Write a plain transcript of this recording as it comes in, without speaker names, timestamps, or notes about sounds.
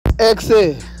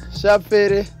Exe,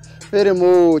 Shafere, very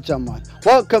much, man.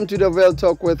 Welcome to the Real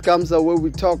Talk with Kamsa, where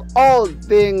we talk all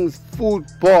things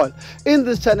football. In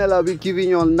this channel, I'll be giving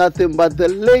you all nothing but the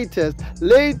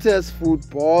latest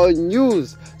football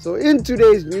news. So in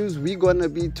today's news, we're gonna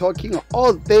be talking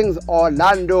all things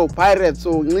Orlando Pirates.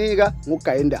 So nigga,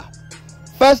 mukaenda.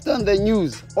 First on the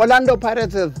news, Orlando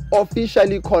Pirates have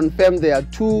officially confirmed there are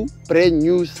two brand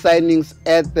new signings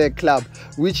at the club,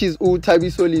 which is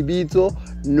Thabiso Libito,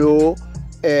 no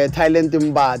Thailand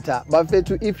Mbata. But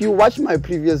if you watch my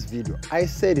previous video, I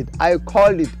said it, I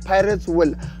called it, Pirates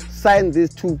will sign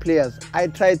these two players. I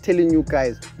tried telling you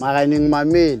guys, Maraning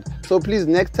Mamel. So please,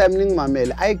 next time, Ning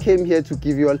Mamel, I came here to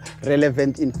give you all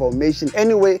relevant information.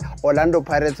 Anyway, Orlando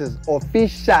Pirates has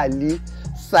officially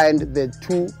signed the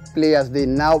two players they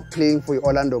now playing for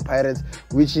Orlando Pirates,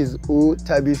 which is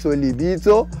Thabiso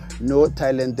Libito, no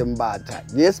Thailand Mbata.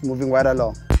 Yes, moving right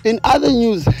along. In other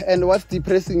news, and what's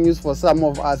depressing news for some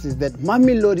of us, is that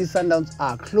Mamelodi Sundowns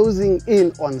are closing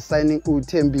in on signing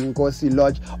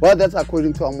Lorch. Well, that's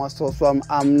according to Amasoswam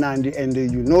Amnandi, and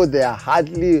you know they are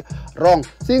hardly wrong.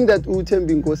 Seeing that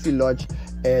Lorch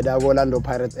the Orlando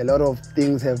Pirates, a lot of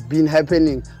things have been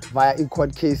happening via a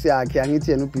court case. So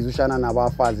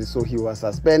he was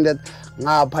suspended.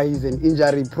 He's an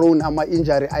injury prone.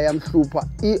 Injury I am super.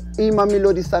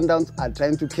 Mamelodi Sundowns are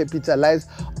trying to capitalize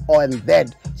on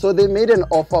that. So they made an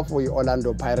offer for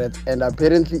Orlando Pirates, and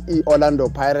apparently Orlando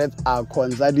Pirates are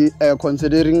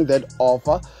considering that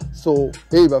offer. So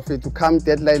hey, to come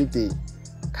deadline day,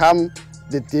 come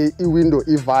the day window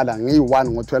ivala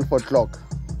 12 o'clock.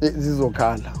 This is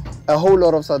Okala. A whole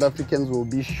lot of South Africans will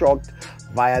be shocked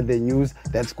via the news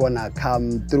that's gonna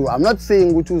come through. I'm not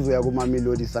saying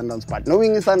Mamelodi Sundowns, but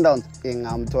knowing Sundowns,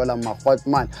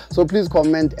 man. So please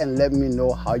comment and let me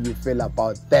know how you feel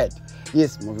about that.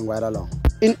 Yes, moving right along.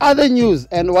 In other news,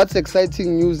 and what's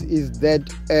exciting news is that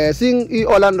seeing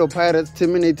Orlando Pirates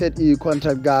terminated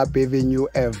contract Revenue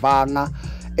Evanga.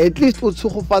 At least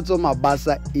Utsuhufatso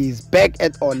Mabasa is back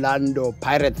at Orlando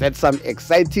Pirates. That's some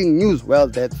exciting news. Well,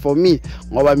 that for me,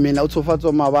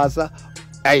 Utsuhufatso Mabasa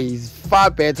is far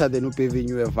better than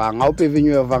Revenue Evanga.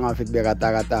 Revenue Evanga fit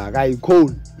begatagata. Guy cool.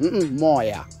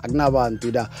 Moya.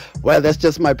 Well, that's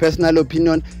just my personal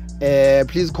opinion.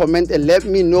 Please comment and let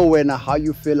me know how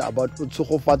you feel about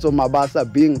Utsuhufatso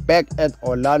Mabasa being back at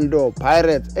Orlando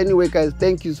Pirates. Anyway, guys,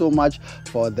 thank you so much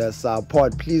for the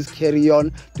support. Please carry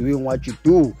on doing what you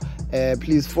do.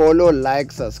 Please follow,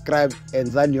 like, subscribe, and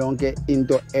zanyonke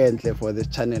into entle for this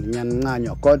channel.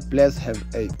 God bless. Have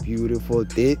a beautiful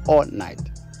day or night.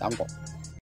 Thank you.